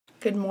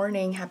Good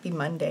morning, happy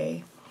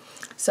Monday.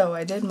 So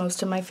I did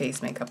most of my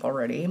face makeup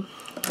already,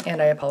 and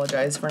I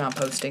apologize for not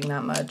posting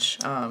that much.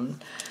 So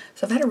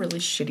I've had a really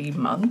shitty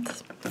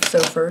month. So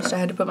first I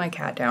had to put my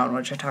cat down,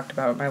 which I talked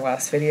about in my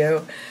last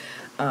video.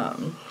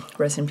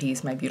 Rest in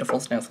peace, my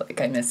beautiful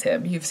snowflake. I miss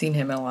him. You've seen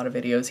him in a lot of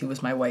videos. He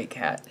was my white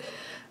cat.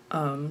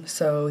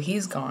 So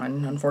he's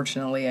gone.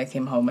 Unfortunately, I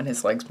came home and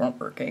his legs weren't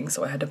working,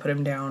 so I had to put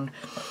him down.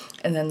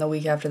 And then the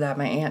week after that,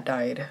 my aunt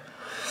died.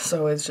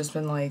 So it's just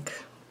been like,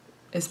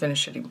 it's been a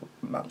shitty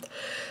month.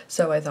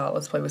 So I thought,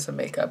 let's play with some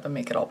makeup and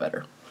make it all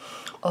better.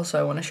 Also,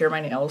 I want to share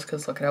my nails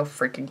because look at how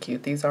freaking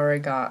cute these are. I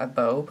got a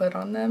bow put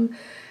on them,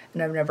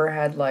 and I've never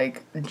had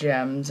like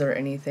gems or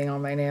anything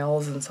on my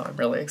nails, and so I'm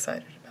really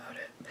excited about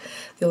it.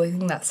 The only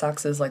thing that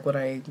sucks is like when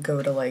I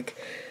go to like,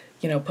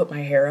 you know, put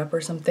my hair up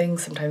or something,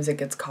 sometimes it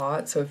gets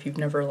caught. So if you've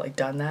never like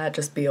done that,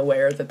 just be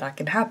aware that that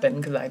can happen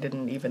because I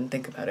didn't even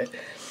think about it.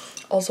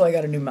 Also, I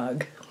got a new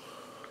mug.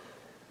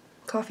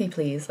 Coffee,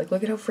 please. Like,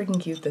 look at how freaking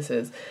cute this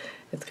is.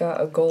 It's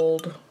got a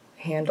gold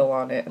handle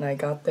on it, and I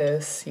got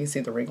this. You see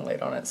the ring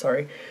light on it,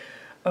 sorry.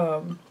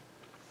 And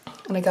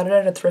I got it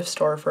at a thrift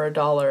store for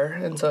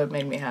 $1, and so it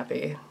made me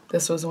happy.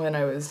 This was when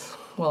I was,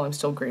 well, I'm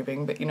still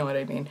grieving, but you know what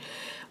I mean.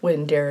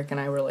 When Derek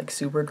and I were like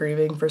super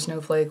grieving for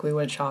Snowflake, we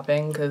went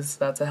shopping because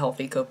that's a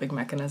healthy coping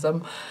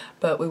mechanism.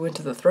 But we went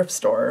to the thrift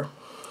store,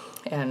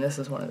 and this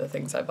is one of the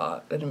things I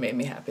bought, and it made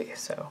me happy,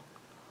 so.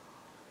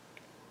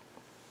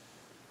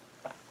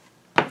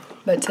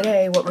 But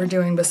today, what we're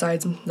doing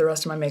besides the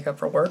rest of my makeup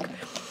for work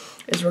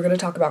is we're going to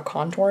talk about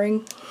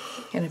contouring.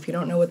 And if you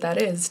don't know what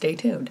that is, stay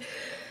tuned.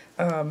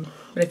 But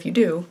if you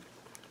do,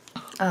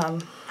 I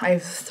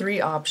have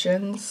 3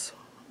 options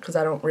because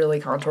I don't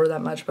really contour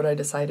that much, but I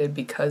decided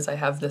because I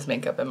have this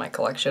makeup in my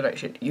collection, I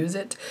should use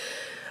it.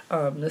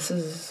 This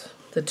is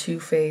the Too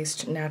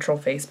Faced Natural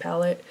Face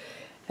Palette,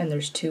 and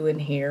there's 2 in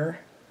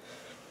here.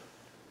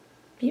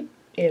 Beep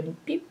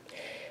and beep.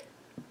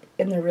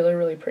 And they're really,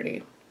 really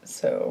pretty.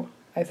 So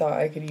I thought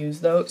I could use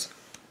those.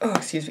 Oh,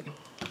 excuse me.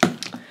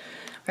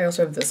 I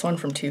also have this one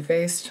from Too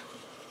Faced.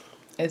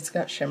 It's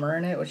got shimmer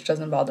in it, which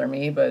doesn't bother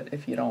me, but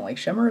if you don't like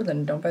shimmer,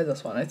 then don't buy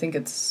this one. I think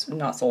it's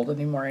not sold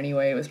anymore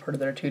anyway. It was part of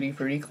their Tutti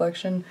Frutti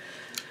collection.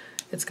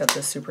 It's got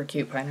this super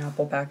cute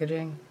pineapple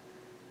packaging.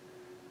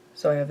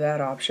 So I have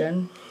that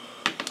option.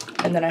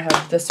 And then I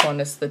have this one.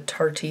 It's the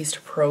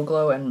Tartiste Pro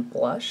Glow and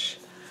Blush.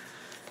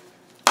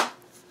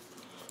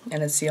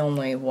 And it's the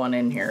only one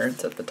in here.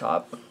 It's at the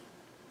top,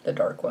 the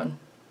dark one.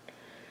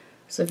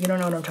 So if you don't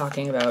know what I'm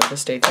talking about,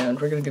 just stay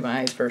tuned. We're going to do my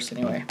eyes first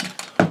anyway.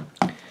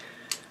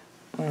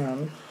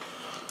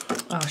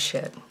 Oh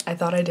shit. I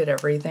thought I did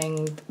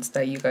everything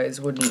that you guys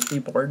wouldn't be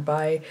bored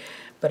by,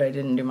 but I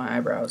didn't do my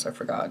eyebrows. I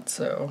forgot,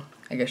 so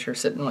I guess you're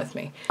sitting with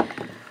me.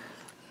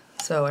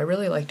 So I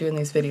really like doing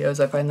these videos.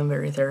 I find them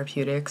very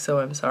therapeutic, so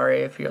I'm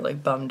sorry if you're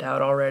like bummed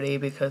out already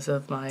because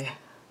of my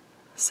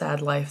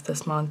sad life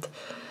this month.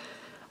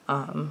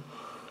 But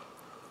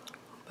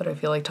I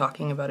feel like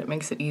talking about it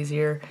makes it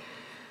easier.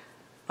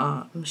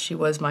 She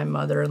was my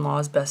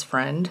mother-in-law's best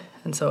friend,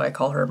 and so I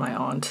call her my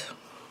aunt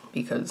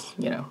because,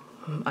 you know,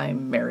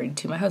 I'm married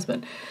to my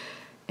husband,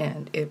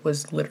 and it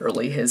was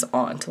literally his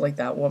aunt. Like,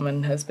 that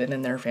woman has been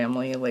in their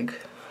family like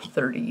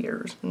 30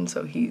 years, and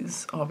so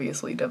he's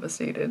obviously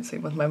devastated.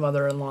 Same with my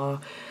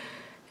mother-in-law,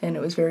 and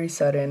it was very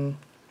sudden,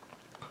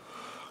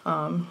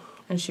 and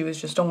she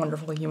was just a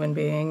wonderful human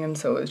being, and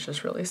so it was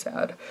just really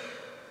sad.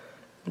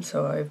 And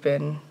so I've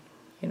been,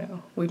 you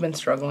know, we've been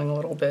struggling a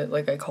little bit.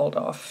 Like, I called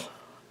off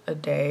a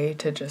day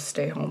to just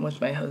stay home with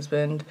my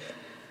husband,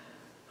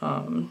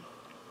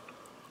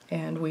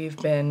 and we've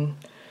been,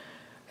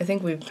 I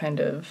think we've kind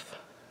of,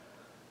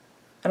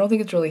 I don't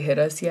think it's really hit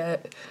us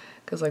yet,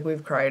 because like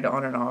we've cried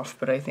on and off,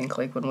 but I think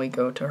like when we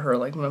go to her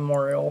like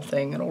memorial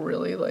thing, it'll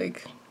really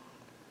like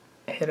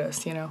hit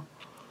us, you know.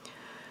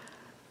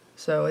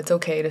 So it's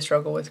okay to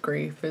struggle with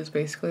grief is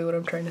basically what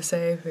I'm trying to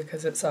say,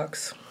 because it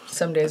sucks.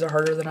 Some days are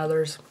harder than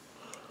others.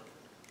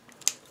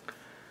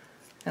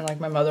 And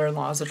like my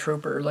mother-in-law is a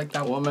trooper. Like,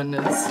 that woman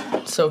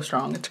is so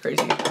strong. It's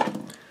crazy.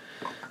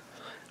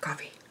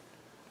 Coffee.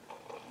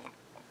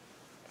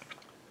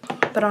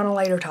 But on a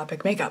lighter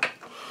topic, makeup.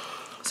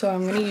 So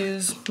I'm going to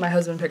use, my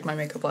husband picked my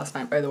makeup last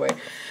night, by the way.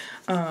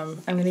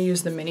 I'm going to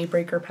use the Mini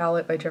Breaker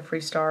palette by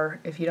Jeffree Star.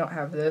 If you don't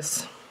have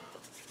this,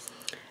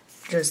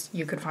 just,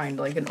 you could find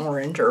like an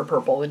orange or a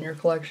purple in your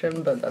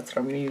collection, but that's what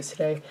I'm going to use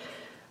today.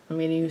 I'm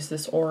going to use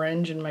this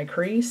orange in my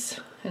crease,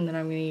 and then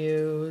I'm going to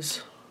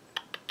use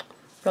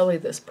probably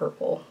this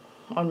purple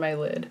on my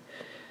lid,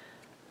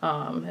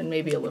 and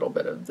maybe a little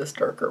bit of this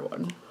darker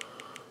one.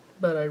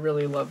 But I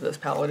really love this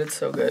palette. It's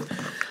so good.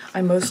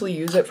 I mostly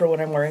use it for when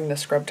I'm wearing the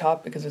scrub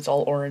top because it's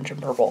all orange and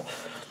purple.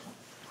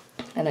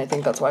 And I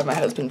think that's why my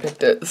husband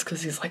picked it, is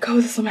because he's like, oh,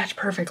 this will match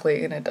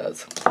perfectly, and it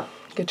does.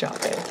 Good job,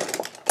 babe.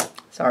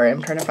 Sorry,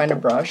 I'm trying to find a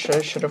brush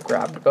I should have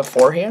grabbed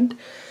beforehand,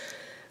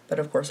 but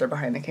of course they're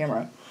behind the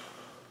camera.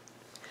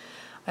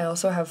 I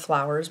also have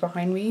flowers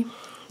behind me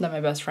that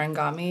my best friend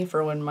got me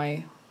for when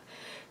my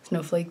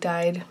Snowflake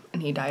died,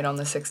 and he died on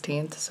the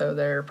 16th, so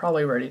they're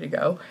probably ready to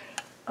go.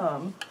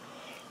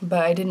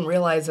 but I didn't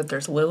realize that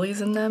there's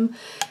lilies in them,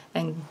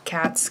 and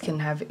cats can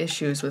have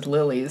issues with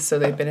lilies, so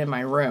they've been in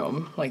my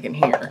room, like in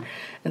here,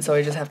 and so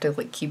I just have to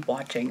like keep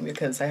watching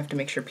because I have to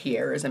make sure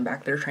Pierre isn't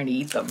back there trying to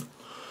eat them.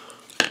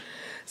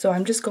 So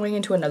I'm just going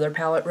into another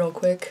palette real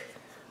quick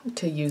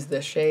to use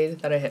this shade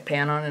that I hit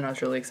pan on and I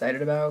was really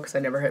excited about because I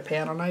never hit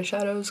pan on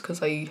eyeshadows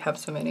because I have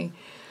so many.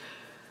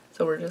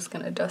 So we're just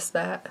gonna dust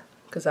that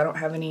because I don't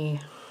have any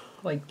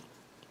like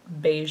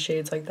beige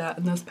shades like that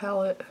in this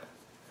palette.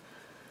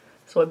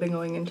 So I've been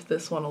going into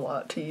this one a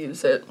lot to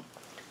use it.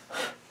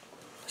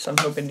 So I'm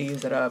hoping to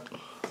use it up.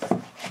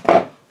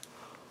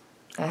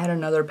 I had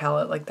another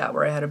palette like that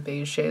where I had a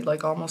beige shade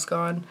like almost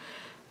gone,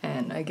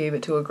 and I gave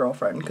it to a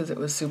girlfriend because it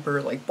was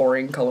super like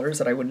boring colors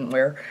that I wouldn't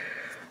wear.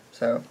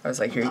 So I was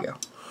like, here you go.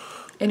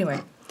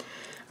 Anyway,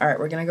 all right,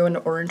 we're gonna go into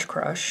Orange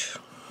Crush.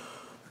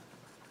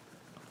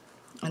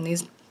 And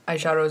these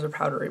eyeshadows are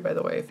powdery, by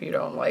the way. If you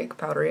don't like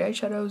powdery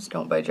eyeshadows,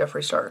 don't buy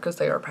Jeffree Star because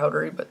they are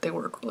powdery, but they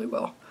work really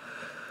well.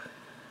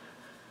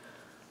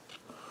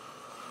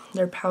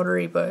 They're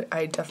powdery, but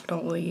I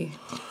definitely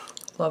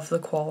love the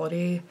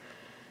quality.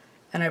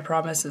 And I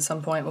promise at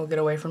some point we'll get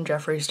away from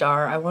Jeffree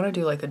Star. I want to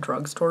do like a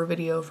drugstore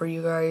video for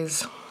you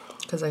guys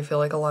because I feel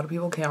like a lot of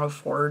people can't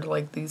afford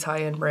like these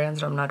high-end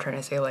brands. And I'm not trying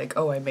to say like,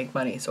 oh, I make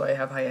money so I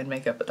have high-end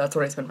makeup, but that's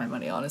what I spend my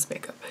money on is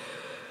makeup.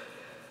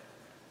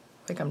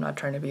 Like, I'm not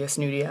trying to be a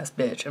snooty ass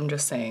bitch. I'm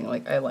just saying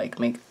like I like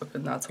makeup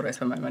and that's what I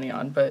spend my money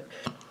on. But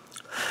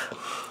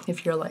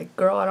if you're like,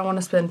 girl, I don't want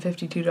to spend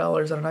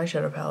 $52 on an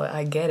eyeshadow palette,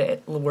 I get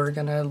it. We're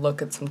gonna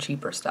look at some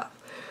cheaper stuff.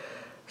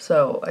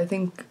 So I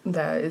think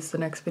that is the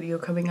next video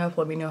coming up.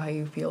 Let me know how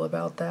you feel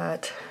about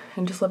that.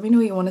 And just let me know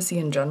what you want to see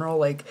in general.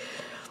 Like,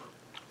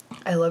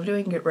 I love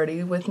doing get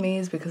ready with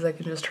me's because I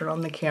can just turn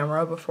on the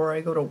camera before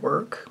I go to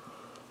work.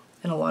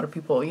 And a lot of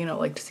people, you know,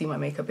 like to see my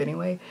makeup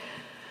anyway.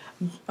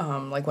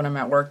 Like when I'm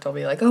at work, they'll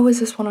be like, oh, is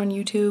this one on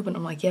YouTube? And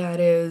I'm like, yeah, it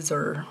is.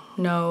 Or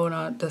no,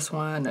 not this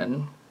one.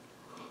 And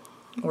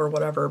or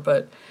whatever.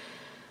 But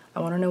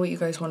I want to know what you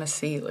guys want to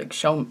see. Like,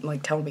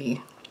 tell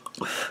me.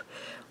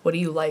 What do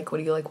you like? What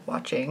do you like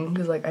watching?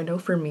 Because like I know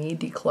for me,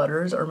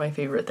 declutters are my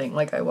favorite thing.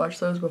 Like I watch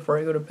those before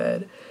I go to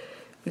bed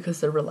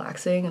because they're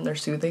relaxing and they're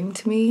soothing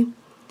to me.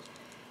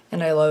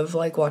 And I love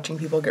like watching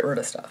people get rid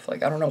of stuff.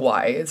 Like I don't know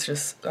why. It's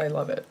just, I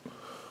love it.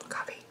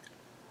 Coffee.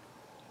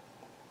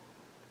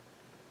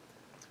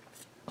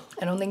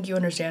 I don't think you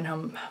understand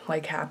how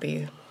like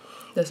happy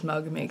this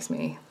mug makes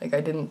me. Like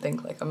I didn't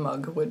think like a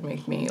mug would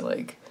make me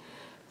like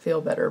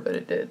feel better, but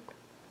it did.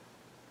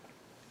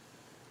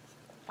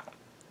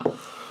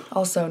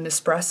 Also,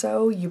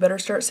 Nespresso, you better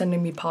start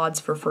sending me pods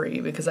for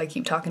free because I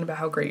keep talking about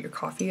how great your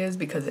coffee is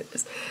because it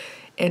is.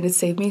 And it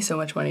saved me so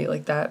much money.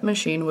 Like that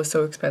machine was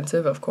so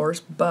expensive, of course,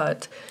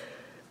 but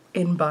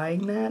in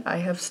buying that, I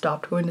have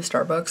stopped going to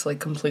Starbucks like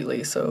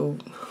completely. So,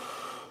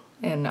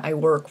 and I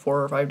work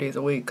 4 or 5 days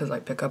a week because I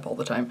pick up all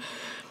the time.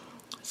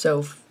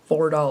 So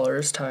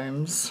 $4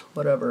 times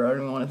whatever, I don't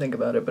even want to think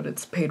about it, but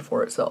it's paid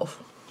for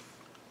itself.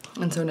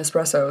 And so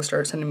Nespresso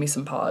started sending me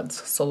some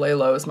pods.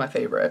 Solelo is my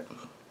favorite.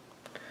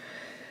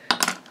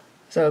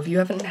 So if you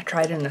haven't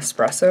tried a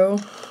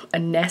Nespresso,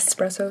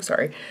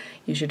 sorry,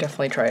 you should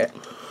definitely try it.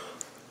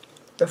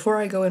 Before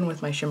I go in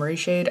with my shimmery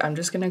shade, I'm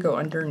just gonna go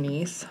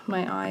underneath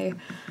my eye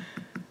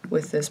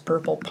with this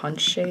purple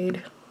punch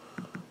shade.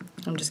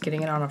 I'm just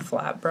getting it on a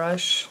flat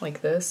brush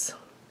like this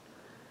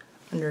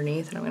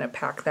underneath, and I'm gonna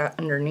pack that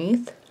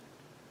underneath.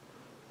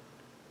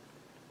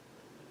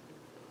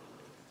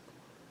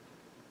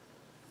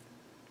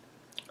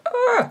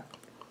 Ah!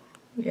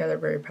 Yeah, they're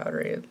very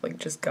powdery. It like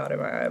just got in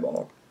my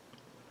eyeball.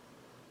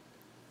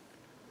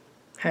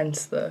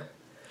 Hence the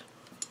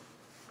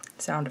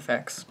sound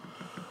effects.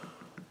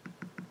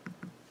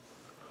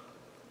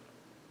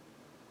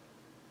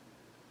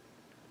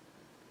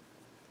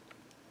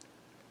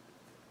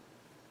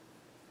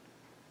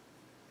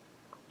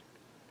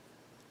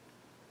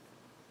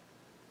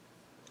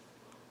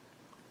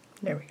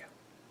 There we go.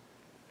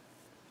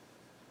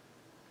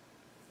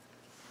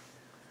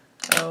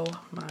 Oh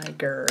my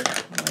god.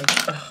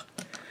 Like, ugh.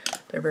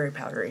 They're very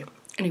powdery.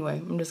 Anyway,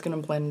 I'm just gonna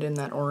blend in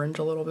that orange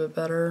a little bit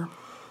better.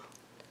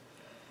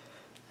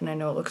 And I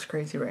know it looks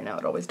crazy right now.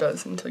 It always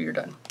does until you're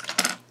done.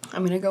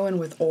 I'm gonna go in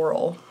with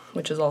Oral,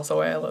 which is also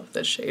why I love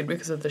this shade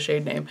because of the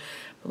shade name.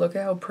 But look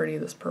at how pretty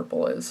this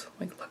purple is.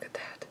 Like, look at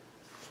that.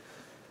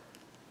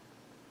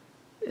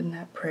 Isn't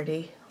that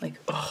pretty? Like,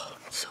 oh,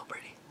 it's so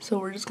pretty. So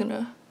we're just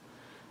gonna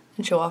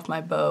show off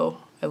my bow.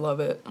 I love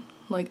it.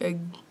 Like, I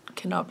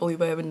cannot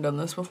believe I haven't done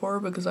this before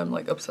because I'm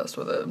like obsessed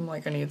with it. I'm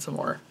like, I need some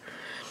more.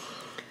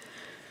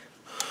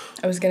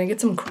 I was gonna get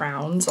some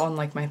crowns on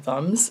like my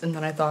thumbs, and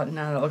then I thought,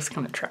 nah, that looks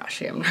kind of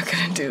trashy. I'm not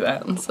gonna do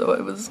that. And so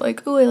I was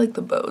like, oh, I like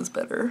the bows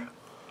better.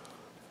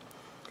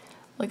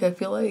 Like, I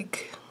feel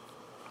like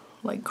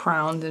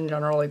crowns in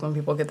general, like when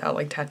people get that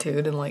like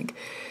tattooed and like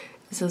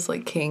it says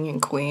like king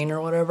and queen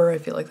or whatever, I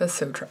feel like that's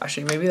so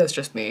trashy. Maybe that's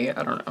just me.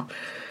 I don't know.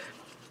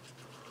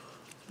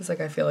 It's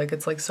like I feel like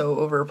it's like so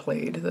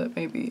overplayed that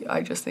maybe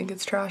I just think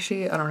it's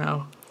trashy. I don't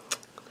know.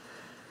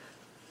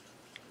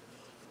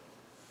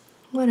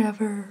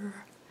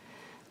 Whatever.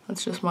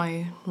 That's just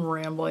my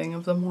rambling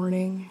of the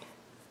morning.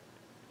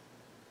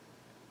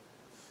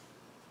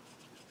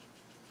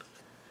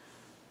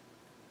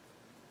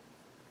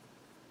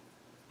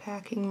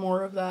 Packing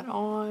more of that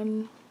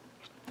on.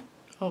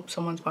 Oh,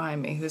 someone's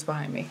behind me. Who's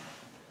behind me?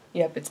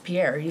 Yep, it's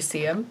Pierre. You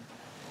see him?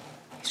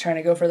 He's trying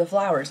to go for the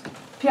flowers.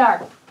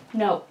 Pierre,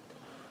 no.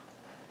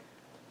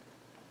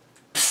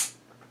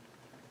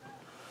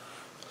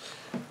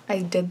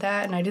 I did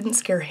that and I didn't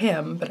scare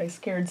him, but I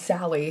scared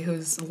Sally,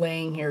 who's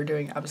laying here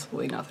doing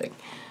absolutely nothing.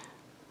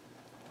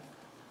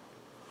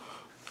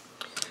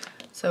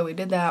 So we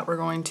did that. We're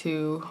going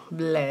to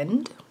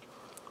blend.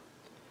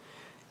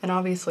 And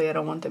obviously I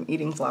don't want them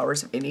eating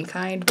flowers of any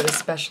kind, but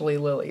especially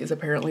lilies.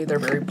 Apparently they're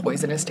very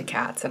poisonous to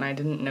cats, and I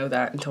didn't know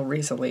that until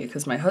recently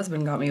because my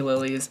husband got me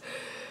lilies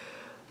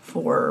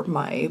for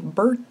my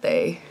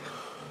birthday,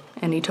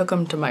 and he took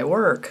them to my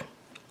work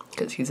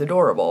because he's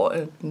adorable,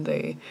 and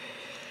they,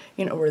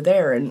 you know, were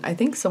there. And I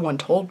think someone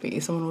told me,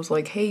 someone was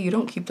like, hey, you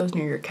don't keep those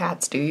near your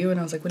cats, do you? And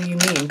I was like, what do you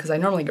mean? Because I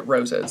normally get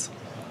roses.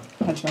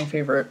 That's my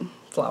favorite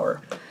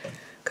flower.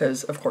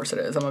 Because of course it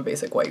is. I'm a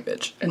basic white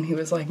bitch. And he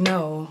was like,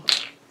 no,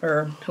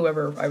 or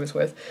whoever I was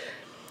with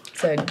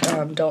said,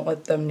 don't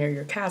let them near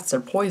your cats.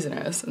 They're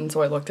poisonous. And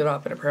so I looked it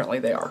up, and apparently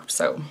they are.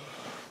 So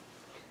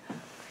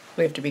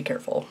we have to be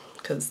careful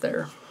because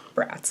they're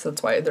brats.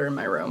 That's why they're in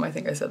my room. I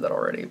think I said that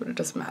already, but it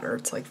doesn't matter.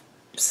 It's like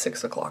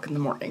 6 o'clock in the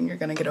morning. You're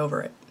gonna get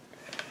over it.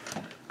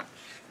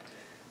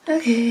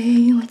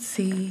 Okay, let's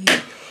see.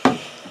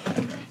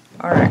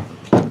 All right.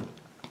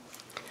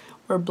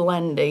 We're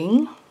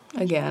blending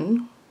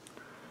again.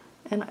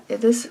 And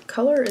this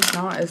color is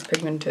not as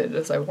pigmented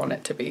as I want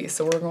it to be,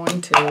 so we're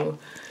going to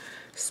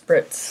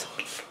spritz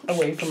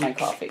away from my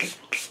coffee.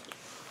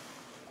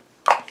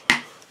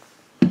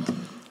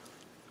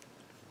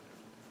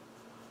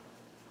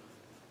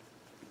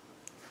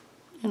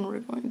 And we're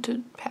going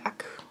to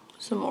pack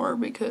some more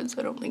because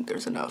I don't think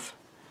there's enough.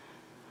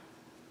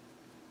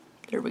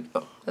 There we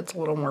go. That's a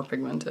little more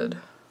pigmented.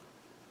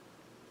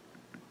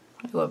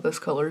 I love this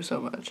color so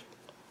much.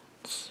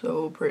 It's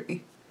so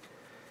pretty.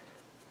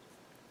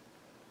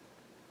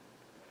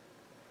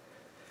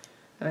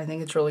 And I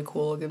think it's really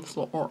cool against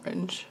the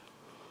orange.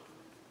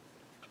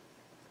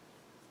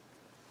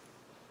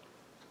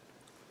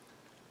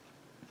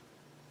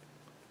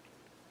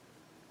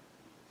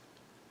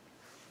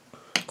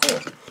 Cool.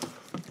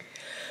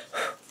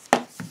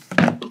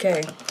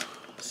 Okay,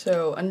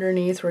 so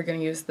underneath we're going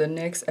to use the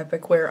NYX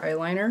Epic Wear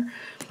eyeliner.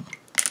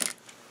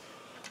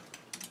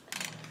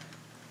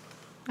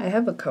 I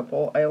have a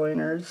couple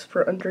eyeliners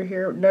for under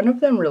here. None of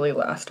them really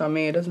last on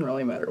me. It doesn't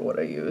really matter what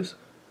I use.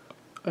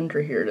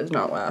 Under here does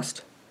not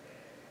last.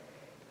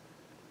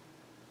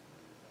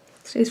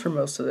 Stays for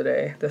most of the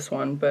day, this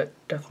one, but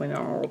definitely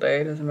not all day.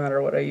 It doesn't matter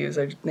what I use.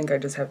 I think I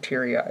just have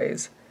teary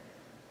eyes.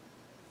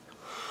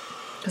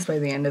 Because by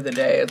the end of the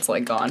day, it's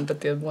like gone.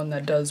 But the one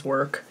that does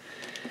work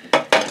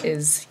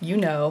is, you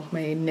know,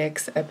 my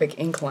NYX Epic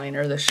Ink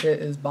Liner. The shit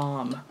is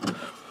bomb.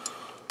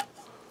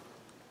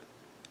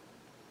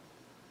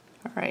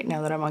 Alright,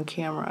 now that I'm on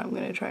camera, I'm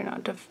going to try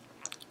not to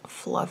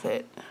fluff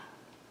it.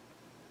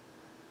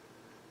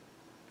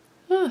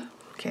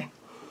 Okay.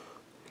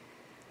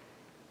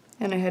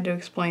 And I had to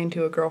explain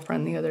to a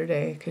girlfriend the other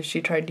day because she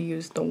tried to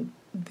use the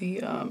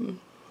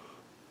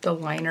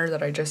liner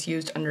that I just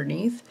used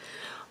underneath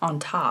on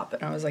top,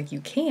 and I was like, you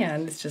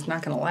can, it's just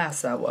not going to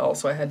last that well,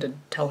 so I had to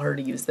tell her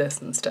to use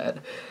this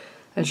instead.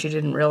 And she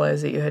didn't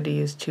realize that you had to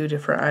use 2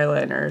 different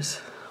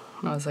eyeliners.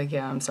 And I was like,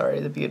 yeah, I'm sorry,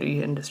 the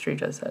beauty industry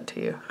does that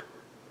to you.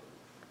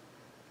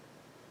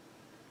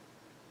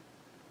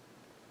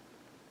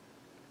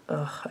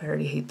 Ugh, I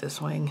already hate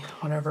this wing.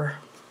 Whatever.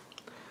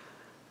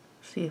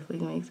 See if we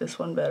can make this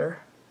one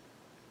better.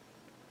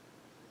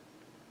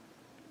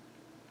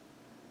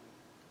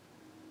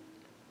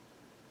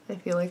 I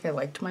feel like I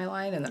liked my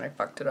line and then I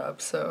fucked it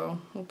up, so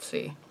let's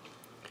see.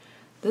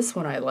 This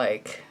one I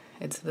like.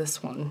 It's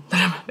this one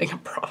that I'm having a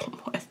problem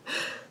with.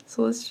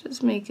 So let's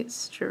just make it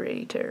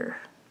straighter.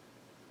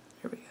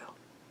 There we go.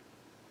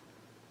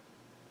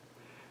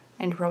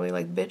 And you're probably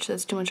like, bitch,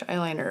 that's too much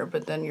eyeliner,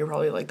 but then you're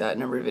probably like that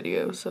in every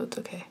video, so it's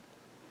okay.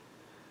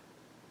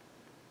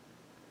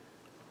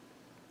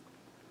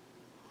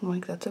 I'm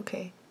like, that's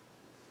okay.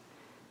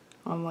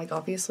 I'm like,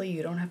 obviously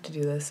you don't have to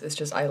do this, it's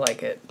just I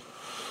like it.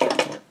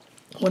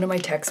 One of my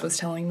techs was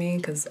telling me,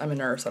 because I'm a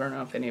nurse, I don't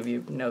know if any of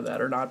you know that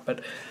or not,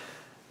 but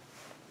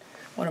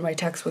one of my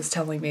techs was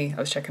telling me, I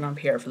was checking on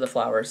Pierre for the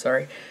flowers,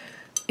 sorry.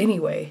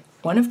 Anyway,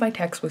 one of my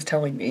techs was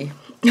telling me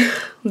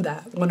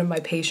that one of my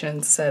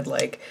patients said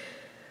like,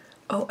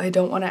 oh, I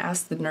don't want to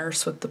ask the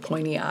nurse with the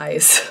pointy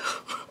eyes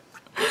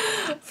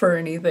for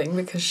anything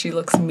because she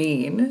looks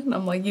mean. And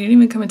I'm like, you didn't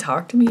even come and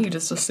talk to me, you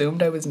just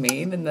assumed I was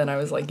mean. And then I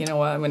was like, you know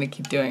what, I'm going to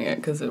keep doing it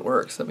because it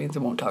works. That means they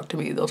won't talk to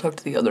me, they'll talk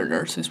to the other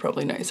nurse who's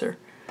probably nicer.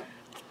 I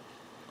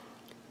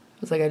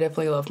was like, I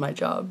definitely love my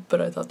job,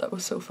 but I thought that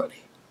was so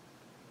funny.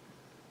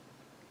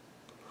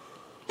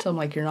 So I'm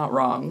like, you're not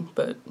wrong,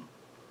 but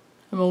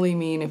I'm only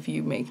mean if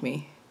you make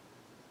me.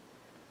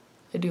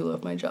 I do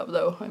love my job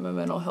though. I'm a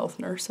mental health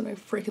nurse and I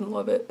freaking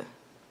love it.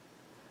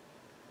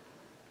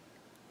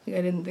 Like,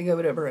 I didn't think I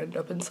would ever end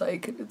up in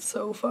psych, and it's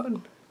so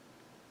fun.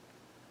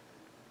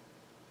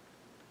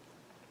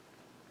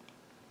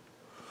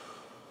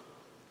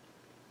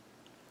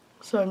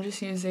 So I'm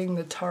just using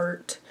the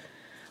Tarte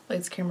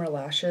Lights Camera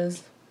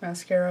Lashes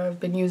mascara I've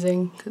been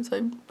using because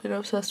I've been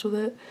obsessed with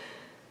it.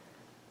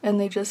 And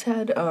they just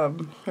had, or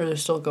they're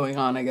still going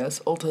on, I guess,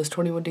 Ulta's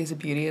 21 Days of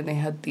Beauty, and they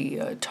had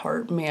the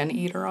Tarte Man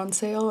Eater on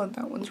sale, and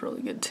that one's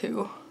really good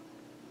too.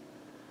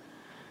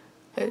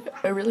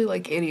 I really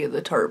like any of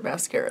the Tarte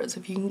mascaras.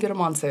 If you can get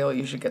them on sale,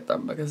 you should get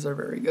them because they're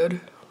very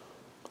good.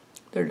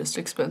 They're just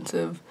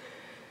expensive.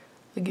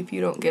 Like, if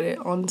you don't get it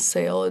on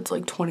sale, it's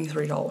like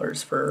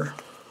 $23 for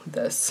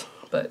this,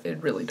 but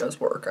it really does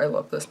work. I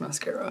love this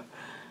mascara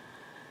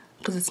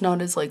because it's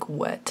not as like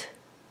wet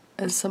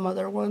as some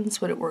other ones,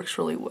 but it works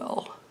really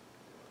well.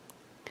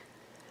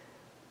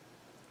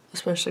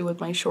 Especially with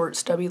my short,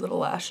 stubby little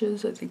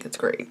lashes, I think it's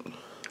great.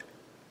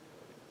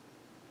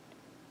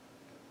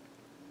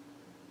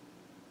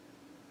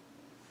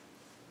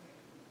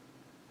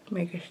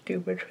 Make a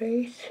stupid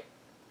face.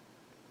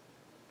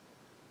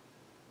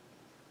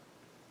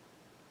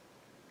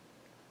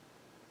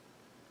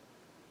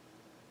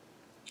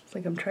 It's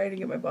like I'm trying to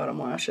get my bottom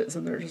lashes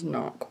and they're just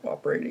not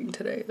cooperating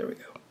today. There we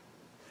go.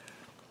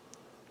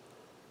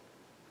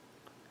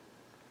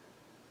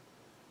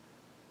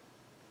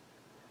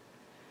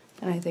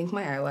 And I think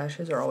my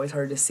eyelashes are always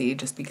hard to see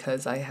just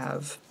because I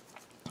have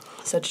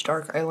such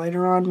dark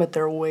eyeliner on, but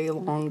they're way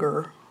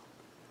longer,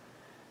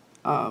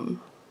 you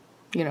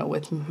know,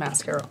 with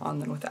mascara on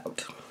than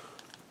without.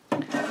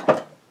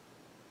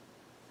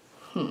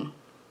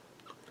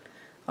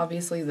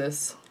 Obviously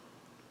this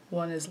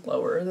one is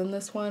lower than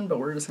this one, but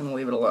we're just gonna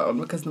leave it alone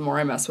because the more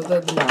I mess with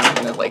it, the more I'm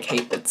gonna like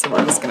hate it, so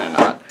we're just gonna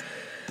not.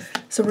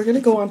 So we're gonna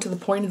go on to the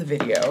point of the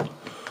video,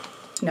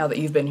 now that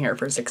you've been here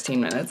for 16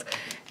 minutes,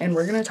 and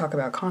we're gonna talk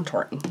about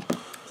contouring.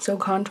 So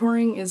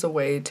contouring is a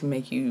way to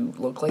make you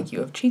look like you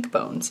have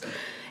cheekbones.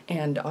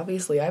 And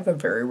obviously I have a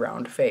very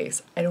round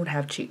face. I don't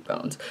have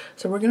cheekbones.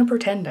 So we're gonna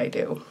pretend I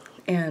do.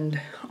 And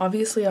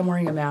obviously I'm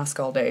wearing a mask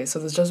all day, so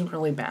this doesn't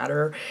really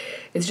matter.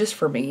 It's just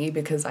for me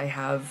because I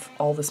have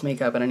all this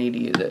makeup and I need to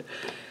use it.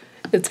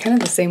 It's kind of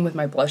the same with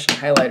my blush and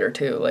highlighter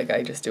too. Like,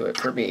 I just do it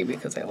for me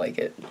because I like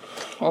it.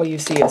 All you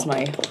see is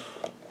my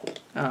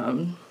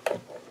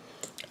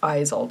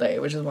eyes all day,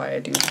 which is why I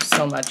do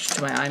so much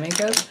to my eye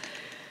makeup.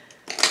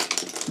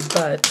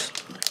 But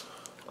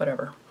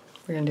whatever,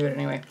 we're gonna do it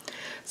anyway.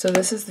 So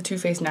this is the Too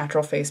Faced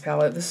Natural Face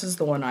Palette. This is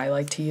the one I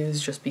like to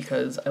use just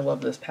because I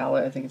love this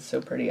palette. I think it's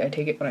so pretty. I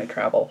take it when I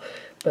travel.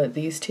 But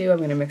these two, I'm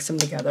gonna mix them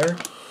together.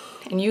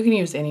 And you can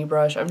use any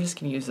brush. I'm just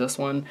gonna use this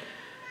one.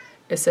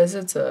 It says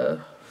it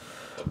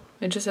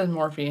just says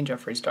Morphe and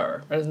Jeffree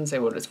Star. It doesn't say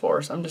what it's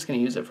for, so I'm just gonna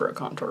use it for a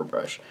contour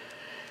brush.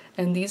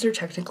 And these are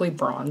technically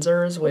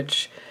bronzers,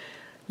 which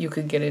you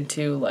could get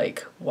into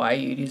like why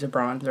you'd use a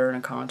bronzer and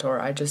a contour.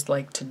 I just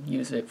like to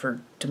use it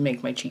to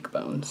make my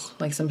cheekbones.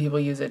 Like, some people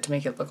use it to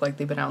make it look like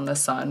they've been out in the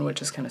sun,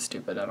 which is kind of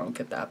stupid. I don't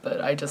get that, but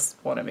I just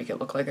want to make it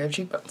look like I have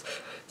cheekbones.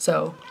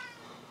 So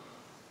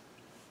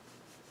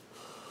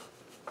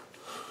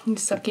you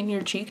suck in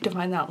your cheek to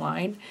find that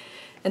line,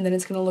 and then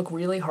it's gonna look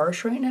really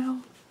harsh right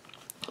now,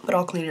 but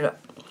I'll clean it up.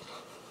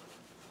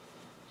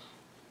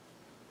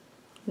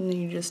 And then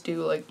you just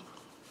do like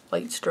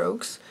light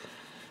strokes.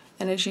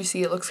 And as you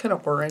see, it looks kind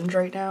of orange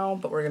right now,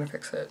 but we're gonna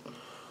fix it.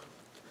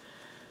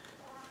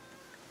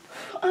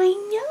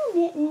 I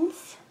know,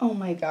 Mittens. Oh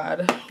my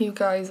god, you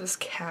guys, this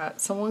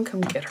cat, someone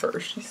come get her.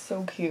 She's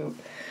so cute.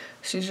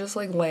 She's just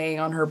like laying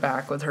on her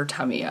back with her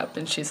tummy up,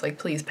 and she's like,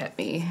 please pet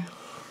me.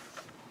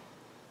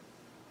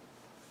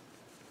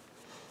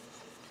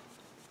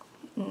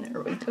 And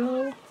there we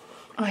go.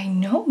 I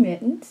know,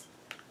 Mittens.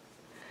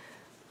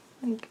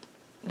 Like,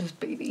 this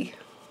baby.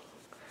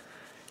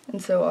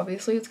 And so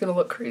obviously it's gonna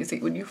look crazy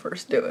when you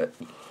first do it.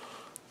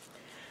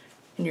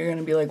 And you're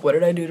gonna be like, what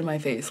did I do to my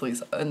face,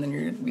 Lisa? And then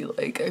you're gonna be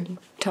like, I'm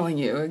telling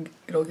you,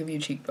 it'll give you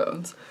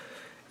cheekbones.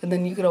 And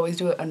then you could always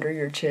do it under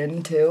your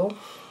chin too,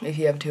 if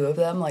you have two of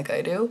them like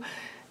I do.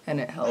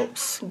 And it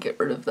helps get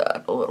rid of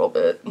that a little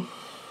bit.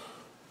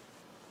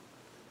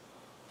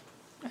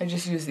 I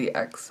just use the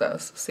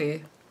excess,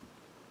 see?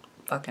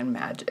 Fucking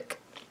magic.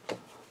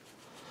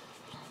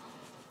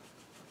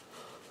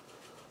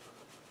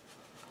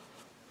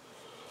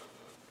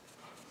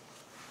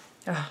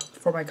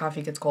 Before my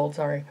coffee gets cold,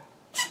 sorry.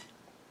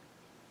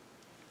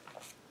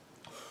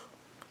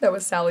 That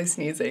was Sally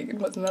sneezing,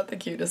 and wasn't that the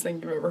cutest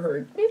thing you've ever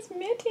heard? Miss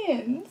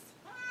Mittens.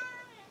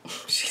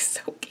 She's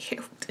so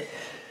cute.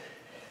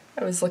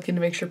 I was looking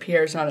to make sure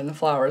Pierre's not in the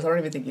flowers. I don't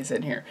even think he's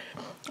in here.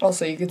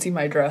 Also, you can see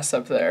my dress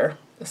up there,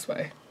 this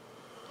way.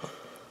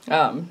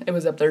 It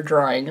was up there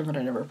drying, and then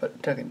I never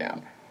took it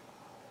down.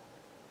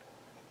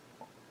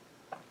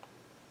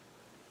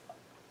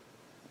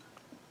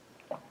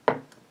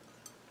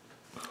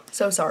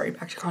 So sorry,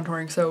 back to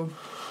contouring. So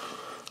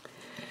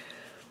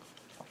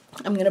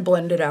I'm gonna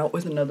blend it out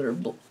with another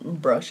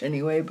brush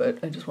anyway, but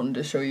I just wanted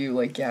to show you,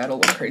 like, yeah, it'll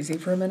look crazy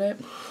for a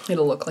minute.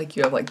 It'll look like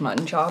you have like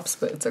mutton chops,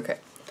 but it's okay.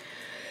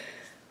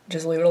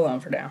 Just leave it alone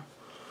for now.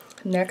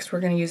 Next, we're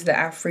going to use the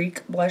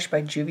Afrique blush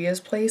by Juvia's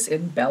Place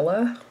in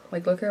Bella.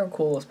 Like, look how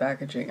cool this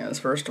packaging is,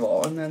 first of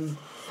all. And then,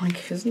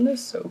 like, isn't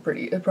this so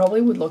pretty? It probably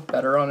would look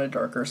better on a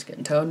darker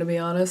skin tone, to be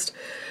honest.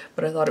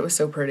 But I thought it was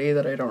so pretty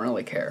that I don't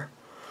really care.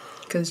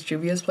 Because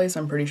Juvia's Place,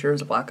 I'm pretty sure,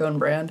 is a black-owned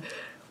brand.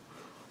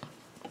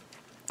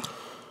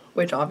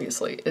 Which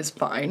obviously is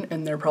fine.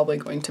 And they're probably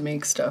going to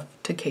make stuff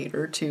to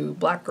cater to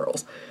black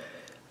girls.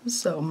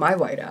 So my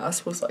white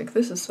ass was like,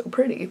 this is so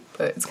pretty.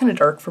 But it's kind of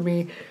dark for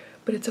me.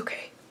 But it's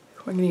okay.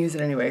 I'm going to use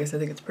it anyway because I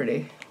think it's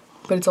pretty.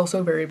 But it's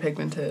also very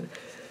pigmented,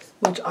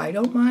 which I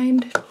don't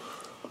mind.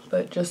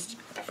 But just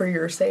for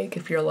your sake,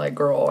 if you're like,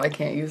 girl, I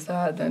can't use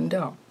that, then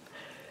don't.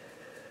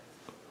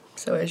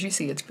 So as you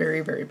see, it's very,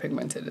 very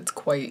pigmented. It's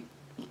quite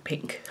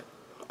pink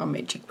on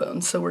my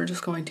cheekbones. So we're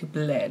just going to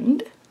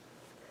blend.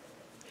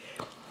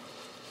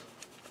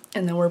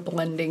 And then we're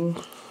blending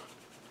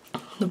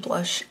the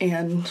blush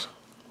and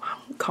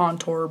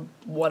contour,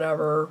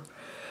 whatever,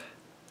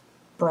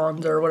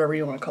 bronzer, whatever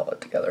you want to call it,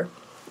 together.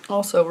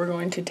 Also, we're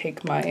going to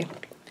take my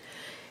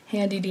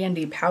handy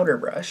dandy powder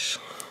brush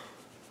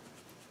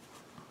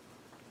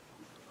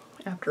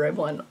after I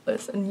blend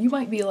this. And you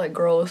might be like,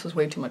 girl, this is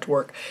way too much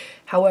work.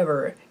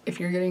 However, if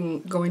you're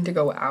going to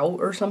go out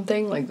or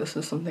something, like, this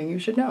is something you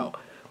should know.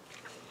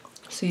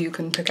 So you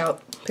can pick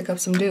up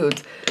some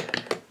dudes.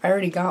 I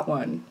already got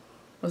one.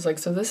 I was like,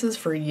 so this is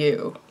for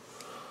you.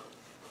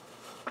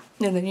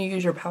 And then you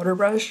use your powder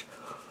brush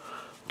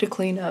to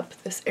clean up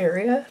this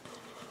area.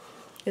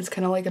 It's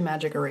kind of like a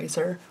magic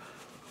eraser.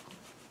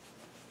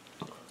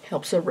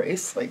 Helps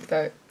erase like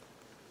that,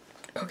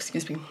 oh,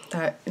 excuse me,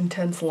 that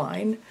intense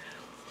line,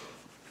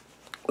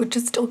 which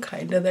is still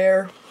kind of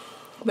there,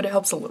 but it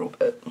helps a little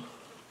bit.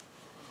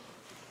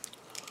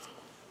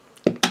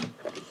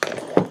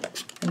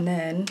 And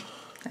then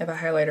I have a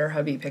highlighter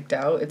hubby picked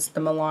out. It's the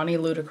Milani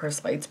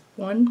Ludicrous Lights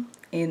one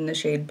in the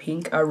shade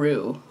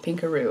Pinkaroo.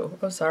 Pinkaroo.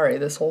 Oh, sorry,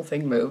 this whole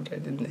thing moved. I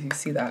didn't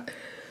see that.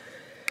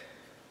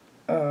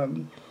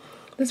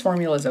 This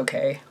formula is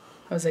okay.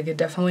 I was like, it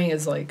definitely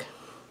is like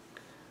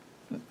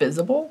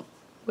visible,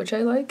 which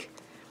I like.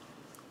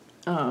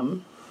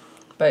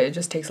 But it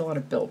just takes a lot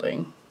of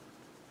building.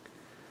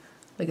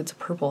 Like, it's a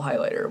purple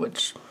highlighter,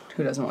 which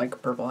who doesn't like a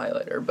purple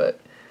highlighter,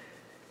 but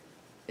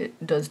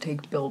it does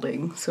take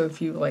building. So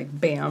if you like,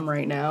 bam,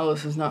 right now,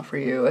 this is not for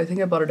you. I think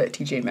I bought it at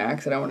TJ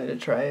Maxx and I wanted to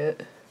try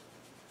it.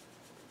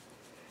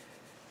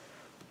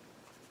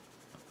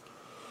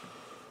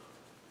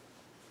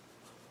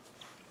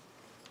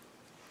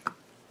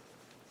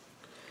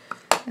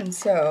 And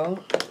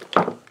so,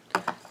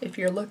 if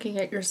you're looking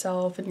at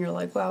yourself and you're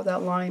like, wow,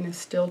 that line is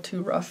still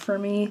too rough for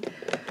me,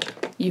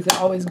 you can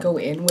always go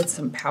in with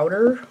some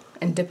powder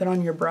and dip it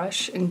on your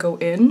brush and go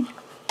in.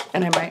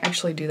 And I might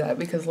actually do that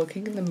because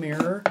looking in the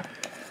mirror,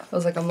 I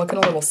was like, I'm looking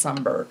a little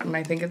sunburnt. And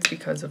I think it's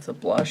because of the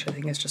blush. I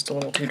think it's just a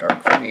little too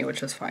dark for me,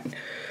 which is fine.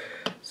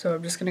 So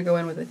I'm just going to go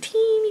in with a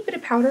teeny bit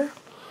of powder.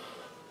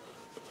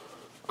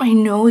 I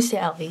know,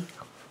 Sally.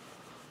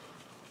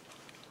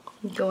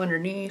 Go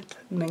underneath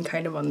and then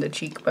kind of on the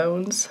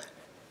cheekbones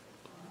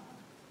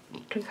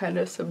to kind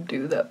of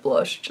subdue that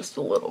blush just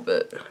a little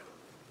bit.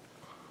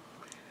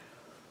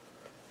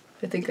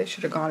 I think I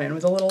should have gone in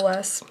with a little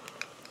less.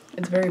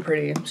 It's very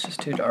pretty, it's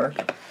just too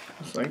dark.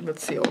 It's like,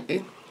 that's the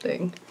only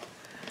thing.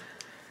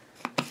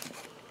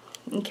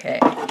 Okay.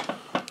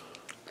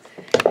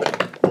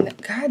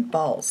 God,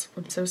 balls.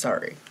 I'm so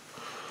sorry.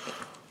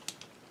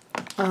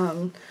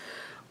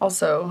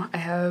 Also, I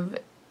have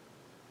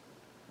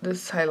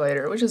this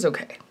highlighter, which is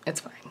okay. It's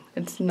fine.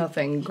 It's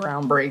nothing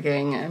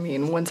groundbreaking. I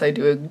mean, once I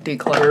do a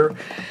declutter,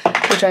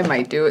 which I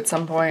might do at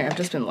some point, I've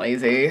just been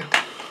lazy.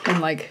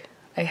 And like,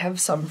 I have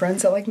some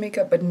friends that like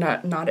makeup, but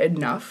not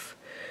enough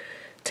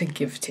to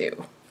give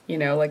to. You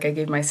know, like I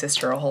gave my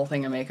sister a whole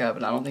thing of makeup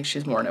and I don't think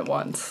she's worn it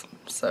once.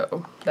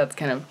 So that's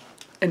kind of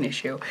an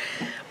issue.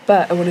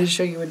 But I wanted to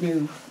show you a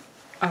new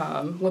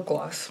lip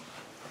gloss.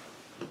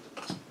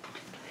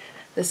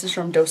 This is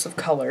from Dose of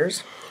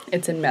Colors.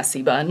 It's in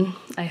Messy Bun.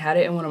 I had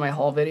it in one of my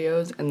haul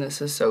videos and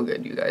this is so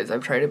good, you guys.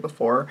 I've tried it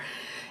before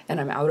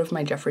and I'm out of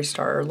my Jeffree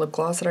Star lip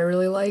gloss that I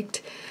really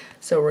liked.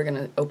 So we're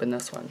gonna open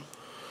this one.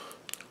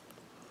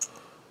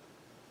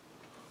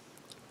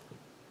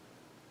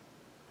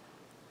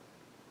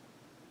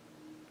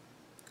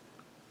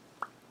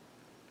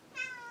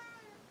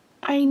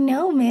 I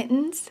know,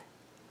 Mittens.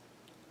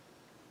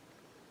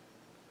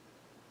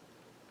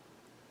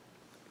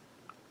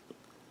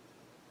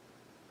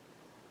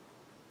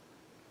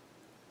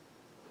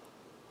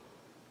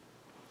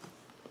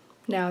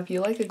 Now, if you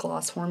like a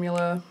gloss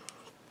formula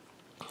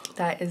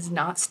that is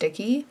not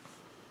sticky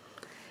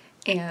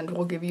and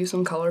will give you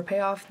some color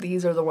payoff,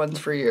 these are the ones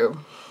for you.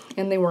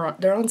 And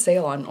they're on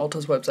sale on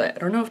Ulta's website. I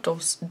don't know if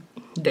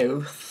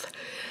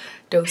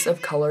Dose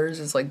of Colors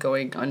is like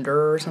going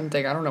under or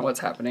something. I don't know what's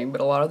happening, but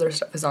a lot of their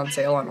stuff is on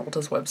sale on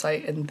Ulta's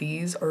website and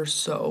these are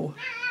so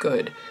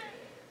good.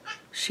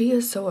 She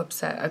is so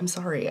upset. I'm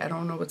sorry. I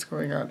don't know what's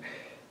going on.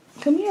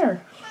 Come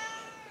here.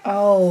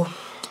 Oh,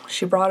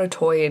 she brought a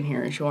toy in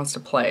here and she wants to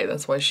play.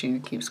 That's why she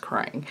keeps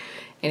crying.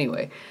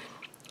 Anyway,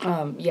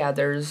 Yeah,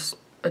 there's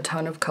a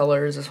ton of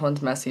colors. This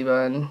one's Messy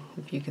Bun.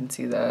 If you can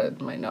see that,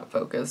 it might not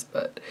focus,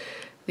 but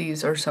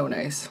these are so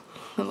nice.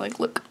 And like,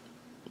 look.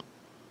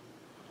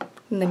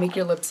 And they make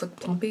your lips look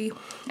plumpy.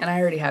 And I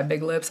already have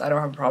big lips. I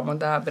don't have a problem with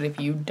that. But if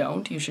you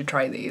don't, you should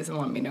try these and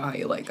let me know how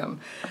you like them.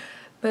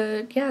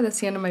 But yeah, that's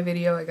the end of my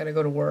video. I gotta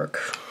go to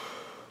work.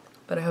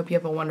 But I hope you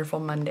have a wonderful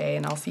Monday,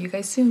 and I'll see you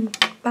guys soon.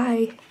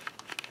 Bye.